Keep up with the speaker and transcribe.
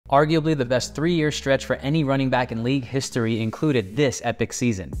Arguably the best 3-year stretch for any running back in league history included this epic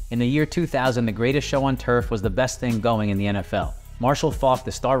season. In the year 2000, the greatest show on turf was the best thing going in the NFL. Marshall Faulk,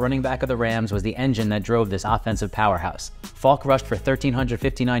 the star running back of the Rams, was the engine that drove this offensive powerhouse. Faulk rushed for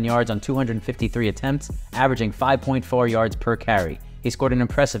 1,359 yards on 253 attempts, averaging 5.4 yards per carry. He scored an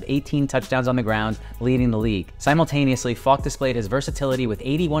impressive 18 touchdowns on the ground, leading the league. Simultaneously, Faulk displayed his versatility with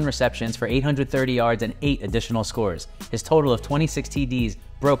 81 receptions for 830 yards and 8 additional scores. His total of 26 TDs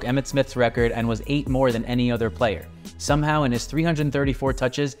broke Emmitt Smith's record and was 8 more than any other player. Somehow, in his 334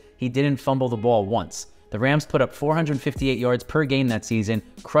 touches, he didn't fumble the ball once. The Rams put up 458 yards per game that season,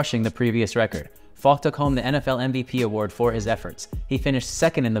 crushing the previous record. Faulk took home the NFL MVP award for his efforts. He finished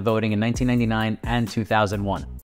second in the voting in 1999 and 2001.